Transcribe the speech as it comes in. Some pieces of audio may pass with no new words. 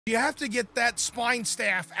You have to get that spine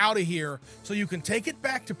staff out of here so you can take it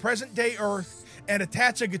back to present day Earth and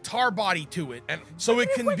attach a guitar body to it, and so it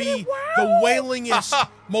can be the wailingest,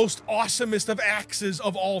 most awesomest of axes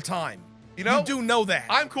of all time. You do know that.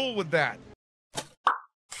 I'm cool with that.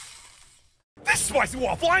 This is Spicy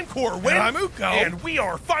Waffle, I'm Corwin. And I'm Uko. And we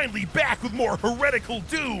are finally back with more Heretical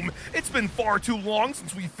Doom. It's been far too long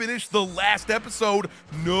since we finished the last episode.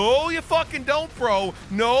 No, you fucking don't, bro.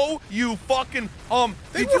 No, you fucking,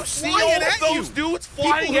 They did you see all of those dudes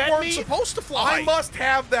flying People who at weren't me? supposed to fly. I must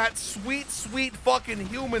have that sweet, sweet fucking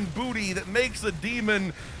human booty that makes a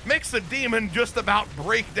demon just about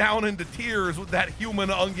break down into tears with that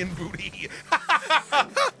human onion booty.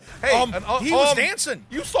 Hey, he was dancing.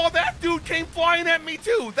 You saw that dude came flying at me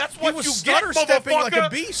too. That's what you get, stutter stepping like a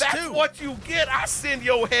beast That's too. what you get. I send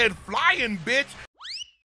your head flying, bitch.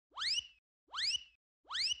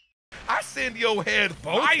 I send your head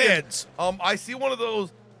flying. Both heads. I see one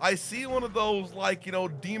of those. Like, you know,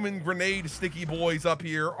 demon grenade sticky boys up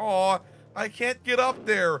here. Aw, I can't get up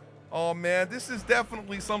there. Oh man, this is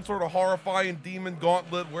definitely some sort of horrifying demon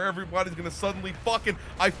gauntlet where everybody's gonna suddenly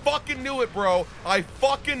I fucking knew it, bro. I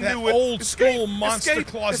fucking knew it. Old school monster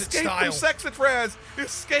closet style.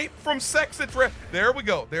 Escape from Sexatraz. There we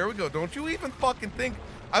go. Don't you even fucking think.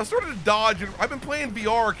 I started to dodge, and I've been playing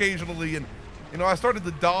VR occasionally, and you know, I started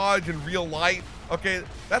to dodge in real life. Okay,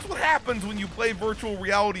 that's what happens when you play virtual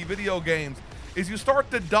reality video games. Is you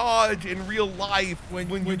start to dodge in real life when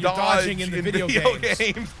you're dodge dodging in the video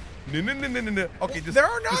games. No. Okay, there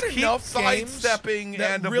are not just enough keep sidestepping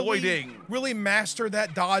and avoiding. Really master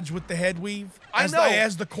that dodge with the head weave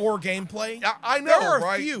as the core gameplay. I know, there are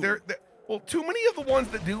right? A few. Well, too many of the ones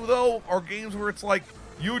that do though are games where it's like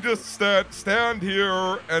you just stand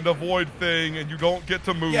here and avoid thing, and you don't get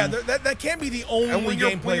to move. Yeah, that can't be the only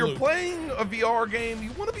gameplay. When you're playing a VR game,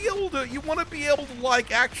 you want to be able to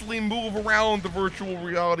like actually move around the virtual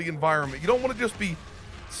reality environment. You don't want to just be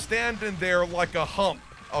standing there like a hump.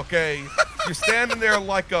 Okay, you're standing there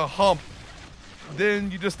like a hump, then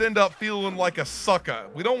you just end up feeling like a sucker.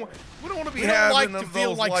 We don't want to be having to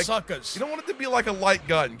feel like suckers. You don't want it to be like a light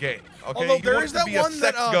gun game. Okay, although there is that one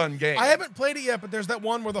that gun game. I haven't played it yet, but there's that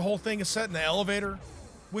one where the whole thing is set in the elevator,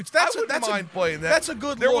 which that's playing that. That's a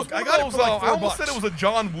good look. I got it for like $4. I almost said it was a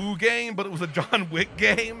John Woo game, but it was a John Wick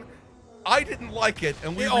game. I didn't like it,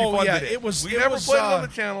 and we refunded it. We never played it on the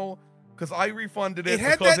channel. Because I refunded it. It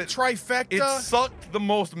had that trifecta. It sucked the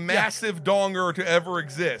most massive donger to ever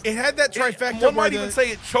exist. It had that trifecta. One might even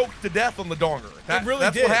say it choked to death on the donger. That's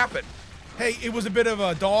what happened. Hey, it was a bit of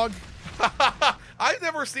a dog. I've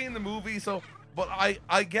never seen the movie, but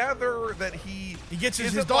I gather that he gets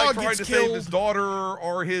his dog trying to save his daughter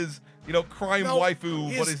or his crime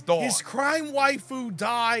waifu, but his dog. His crime waifu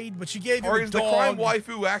died, but she gave him a dog. Or is the crime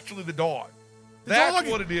waifu actually the dog? That's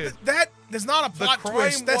what it is. That's not a plot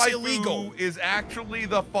twist. That's illegal. The crime waifu is actually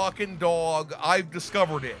the fucking dog. I've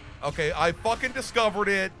discovered it. Okay, I fucking discovered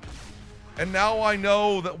it. And now I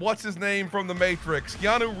know that what's his name from The Matrix,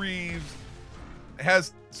 Keanu Reeves,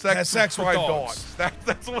 has sex with dogs.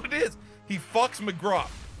 That's what it is. He fucks McGruff.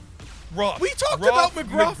 We talked about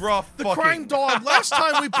McGruff, the crime dog, last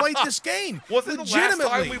time we played this game. Was it the last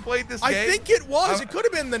time we played this game? I think it was. It could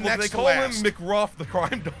have been the next They call him McRuff, the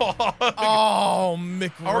crime dog. Oh,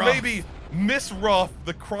 McRuff. Or maybe Miss Ruff,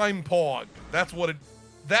 the crime pog. That's what it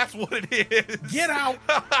is. Get out.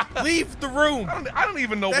 Leave the room. I don't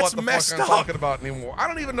even know what the fuck I'm talking about anymore. I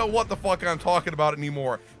don't even know what the fuck I'm talking about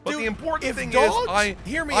anymore. But the important thing is I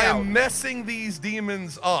am messing these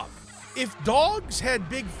demons up. If dogs had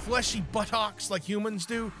big fleshy buttocks like humans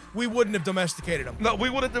do, we wouldn't have domesticated them. No, we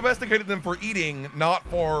would have domesticated them for eating, not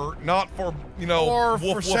for or wolf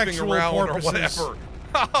for whooping around purposes. or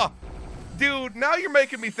whatever. Dude, now you're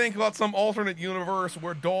making me think about some alternate universe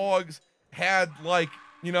where dogs had like,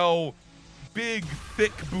 big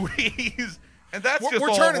thick booties. And that's just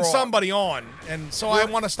we're turning somebody on, and so I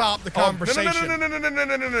want to stop the conversation. No.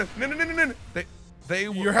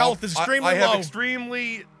 Your health is extremely low. I have low.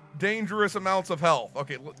 extremely dangerous amounts of health.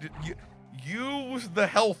 Okay, use the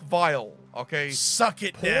health vial. Okay, suck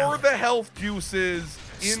it down. Pour the health juices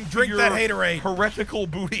into your that haterade. Heretical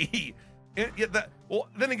booty. Well,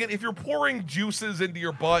 then again, if you're pouring juices into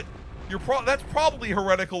your butt, that's probably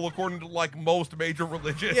heretical according to like most major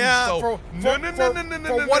religions. Yeah, so, for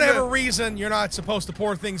whatever reason, you're not supposed to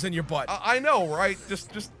pour things in your butt. I know, right?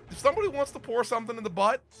 Just if somebody wants to pour something in the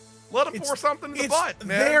butt, let them pour something in the butt,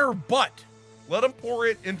 man. Their butt. Let them pour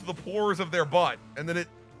it into the pores of their butt, and then it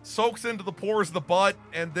soaks into the pores of the butt,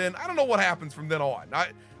 and then I don't know what happens from then on.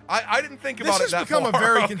 I didn't think about it that far. This has become a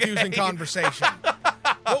very confusing conversation.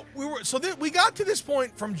 Well, we got to this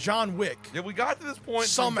point from John Wick. Yeah, we got to this point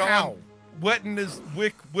somehow. From John wetting his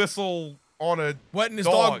wick whistle on a wetting his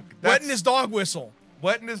dog. Wetting his dog whistle.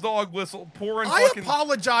 Wetting his dog whistle. I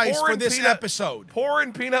apologize for this episode.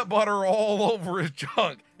 Pouring peanut butter all over his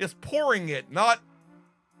junk. It's pouring it, not.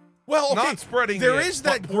 Well, okay, not spreading there it, is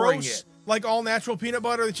that gross, like all natural peanut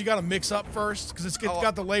butter that you got to mix up first because it's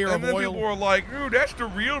got the layer of and then oil. People are like, "Ooh, that's the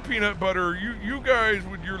real peanut butter." You guys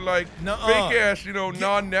with your like fake ass,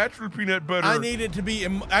 non-natural peanut butter. I need it to be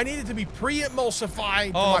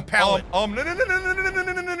pre-emulsified for my palate.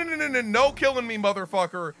 No killing me,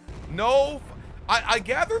 motherfucker. No. I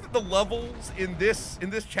gather that the levels in this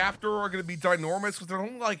chapter are going to be ginormous because there's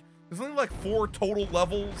only like 4 total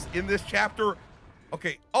levels in this chapter.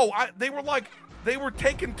 Okay. Oh, they were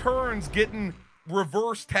taking turns getting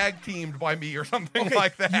reverse tag teamed by me or something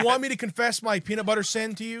like that. You want me to confess my peanut butter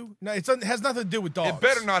sin to you? No, it has nothing to do with dogs. It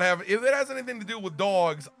better not have. If it has anything to do with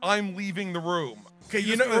dogs, I'm leaving the room. Okay,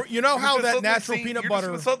 you know how that natural peanut butter.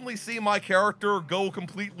 You're just gonna suddenly see my character go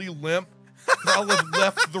completely limp. I'll have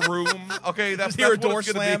left the room. Okay, that's hear a what door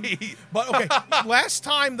it's gonna slam. be. But okay, last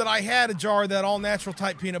time that I had a jar of that all natural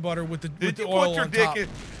type peanut butter with the oil put your on dick top. In?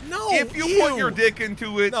 No, if you put your dick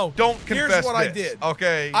into it, no, don't confess. Here's what I this, did.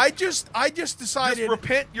 Okay, I just decided. Just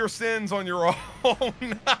repent your sins on your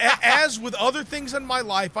own. As with other things in my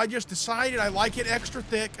life, I just decided I like it extra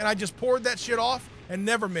thick, and I just poured that shit off and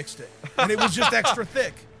never mixed it, and it was just extra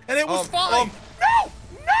thick, and it was fine. No!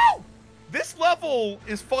 This level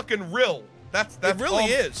is fucking real. That's it really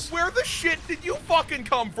is. Where the shit did you fucking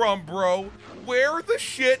come from, bro? Where the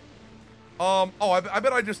shit? I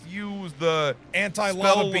bet I just used the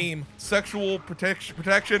anti-lava beam. Sexual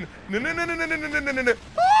protection. No. Get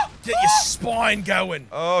your spine going.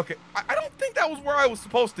 Okay. I don't think that was where I was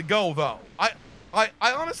supposed to go, though. I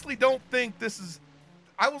honestly don't think this is.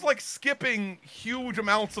 I was like skipping huge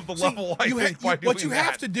amounts of the level. What you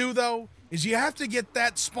have to do though is you have to get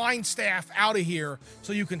that spine staff out of here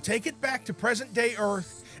so you can take it back to present day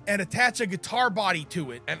Earth and attach a guitar body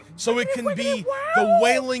to it, and so it can be the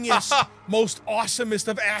wailingest, most awesomest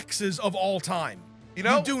of axes of all time. You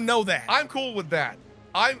do know that. I'm cool with that.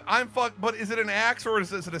 I'm fucked. But is it an axe or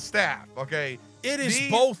is it a staff? Okay. It is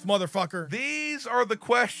both, motherfucker. These are the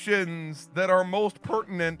questions that are most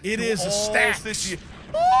pertinent. It to is a all stacks. It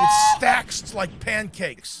stacks like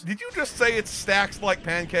pancakes. Did you just say it stacks like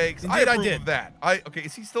pancakes? Indeed, I did. Of that. Okay,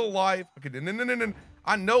 is he still alive? Okay, no.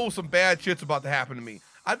 I know some bad shit's about to happen to me.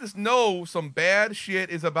 I just know some bad shit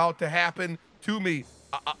is about to happen to me.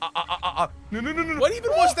 No. What even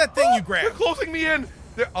was that thing you grabbed? They're closing me in.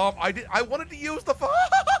 I wanted to use the.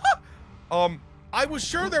 I was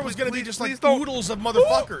sure there was going to be just like oodles of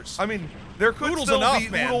motherfuckers. I mean, there could oodles still enough, be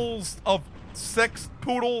man. Oodles of sex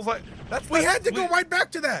poodles. We had to go right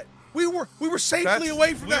back to that. We were safely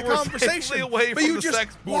away from that conversation, but you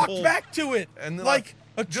just walked back to it, and then, like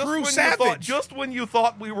a true savage. Just when you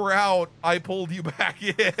thought we were out, I pulled you back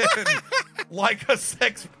in like a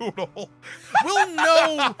sex poodle. We'll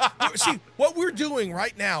know. See, what we're doing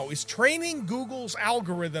right now is training Google's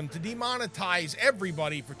algorithm to demonetize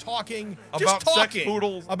everybody for talking about sex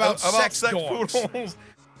poodles. About sex poodles.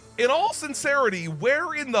 In all sincerity,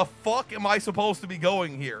 where in the fuck am I supposed to be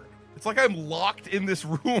going here? It's like I'm locked in this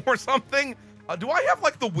room or something. Do I have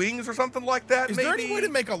like the wings or something like that? Is there any way to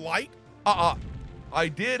make a light? I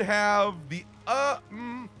did have the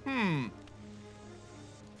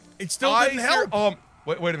It still didn't help.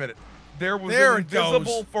 Wait a minute. There was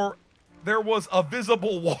a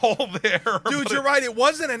visible wall there. Dude, you're right. It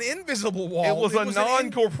wasn't an invisible wall. It was a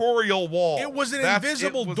non-corporeal wall. It was an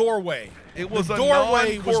invisible doorway. It was a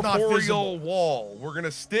non-corporeal wall. We're going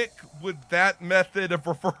to stick with that method of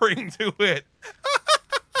referring to it.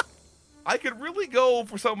 I could really go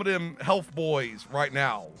for some of them health boys right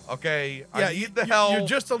now, okay? Yeah, I need the health. You're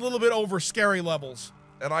just a little bit over scary levels.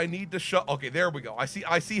 And I need to shut. Okay, there we go. I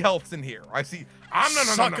see healths in here. I see.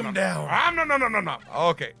 Suck him down. No.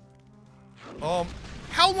 Okay. How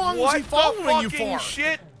long was he following you for?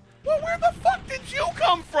 Shit. Well, where the fuck did you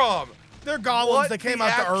come from? They're golems that came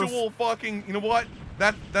out to Earth. Actual fucking. You know what?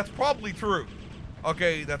 That's probably true.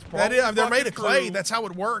 Okay, that's probably. They're made of clay. That's how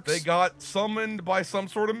it works. They got summoned by some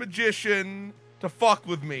sort of magician to fuck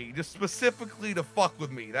with me, just specifically to fuck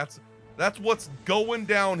with me. That's what's going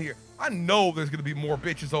down here. I know there's gonna be more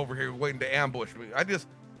bitches over here waiting to ambush me. I just.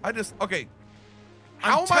 Okay.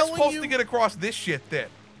 How am I supposed to get across this shit then?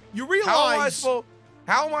 You realize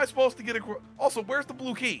how am I supposed to get across? Also, where's the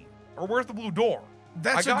blue key? Or where's the blue door?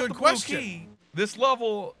 That's a good question. Blue key. This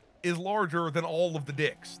level is larger than all of the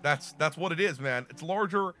dicks. That's what it is, man. It's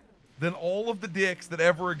larger than all of the dicks that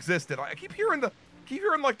ever existed. I keep hearing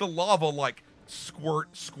like the lava like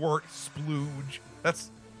squirt, squirt, splooge.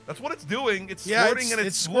 That's what it's doing. It's Yeah, squirting and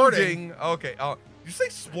it's squirting. splooging. Okay. Did you say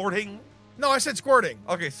splorting? No, I said squirting.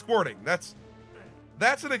 Okay, squirting. That's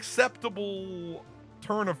an acceptable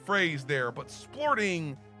turn of phrase there, but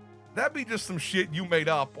splorting, that'd be just some shit you made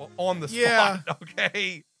up on the spot. Yeah.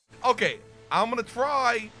 Okay. Okay. I'm gonna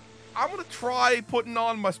try putting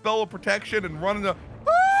on my spell of protection and running the.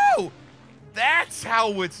 Oh, that's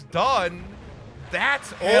how it's done.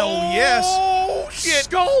 That's Hell yes. Oh shit!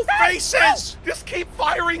 Skull faces. Just keep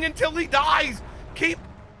firing until he dies. Keep.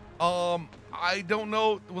 I don't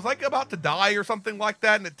know. Was I about to die or something like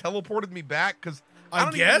that, and it teleported me back? Because I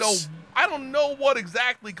don't even know. I don't know what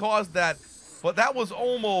exactly caused that, but that was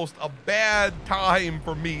almost a bad time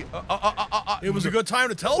for me. It was a good time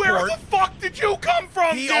to teleport. Where the fuck did you come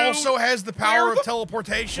from, He dude? also has the power of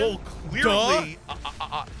teleportation. Well, clearly.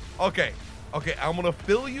 Okay. Okay, I'm gonna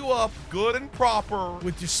fill you up good and proper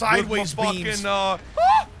with your sideways with beams. Fucking,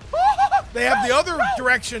 they have the other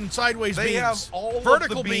direction sideways beams. They have all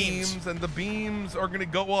vertical of the beams, and the beams are gonna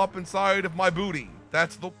go up inside of my booty.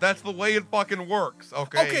 That's the way it fucking works.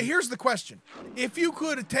 Okay. Okay, here's the question: if you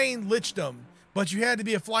could attain lichdom, but you had to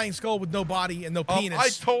be a flying skull with no body and no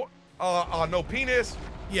penis, no penis.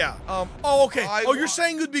 Yeah. Oh, okay. You're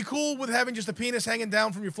saying it'd be cool with having just a penis hanging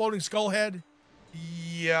down from your floating skull head?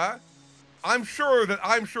 Yeah. I'm sure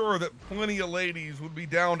that plenty of ladies would be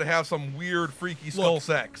down to have some weird, freaky skull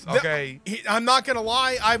sex. Okay, I'm not gonna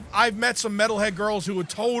lie. I've met some metalhead girls who would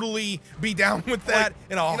totally be down with that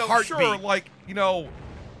in a heartbeat. Sure, like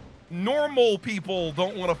normal people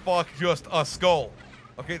don't want to fuck just a skull.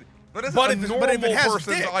 Okay, that isn't a normal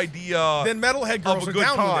person's idea. Then metalhead girls are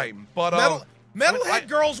down with it. But metalhead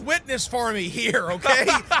girls witness for me here. Okay,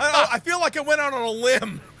 I feel like I went out on a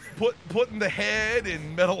limb. Putting the head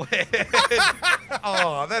in metalhead.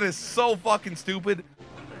 Oh, that is so fucking stupid.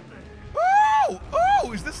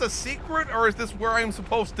 Oh, is this a secret or is this where I'm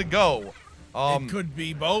supposed to go? It could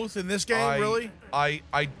be both in this game, really.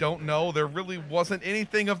 I don't know. There really wasn't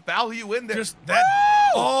anything of value in there. Just that.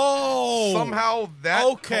 Oh, somehow that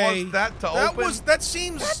caused that to open. That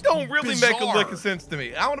seems that don't really bizarre. make a lick of sense to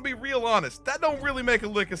me. I want to be real honest. That don't really make a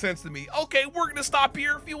lick of sense to me. Okay, we're gonna stop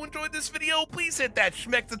here. If you enjoyed this video, please hit that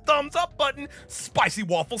schmeck the thumbs up button. Spicy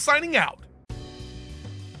Waffle signing out.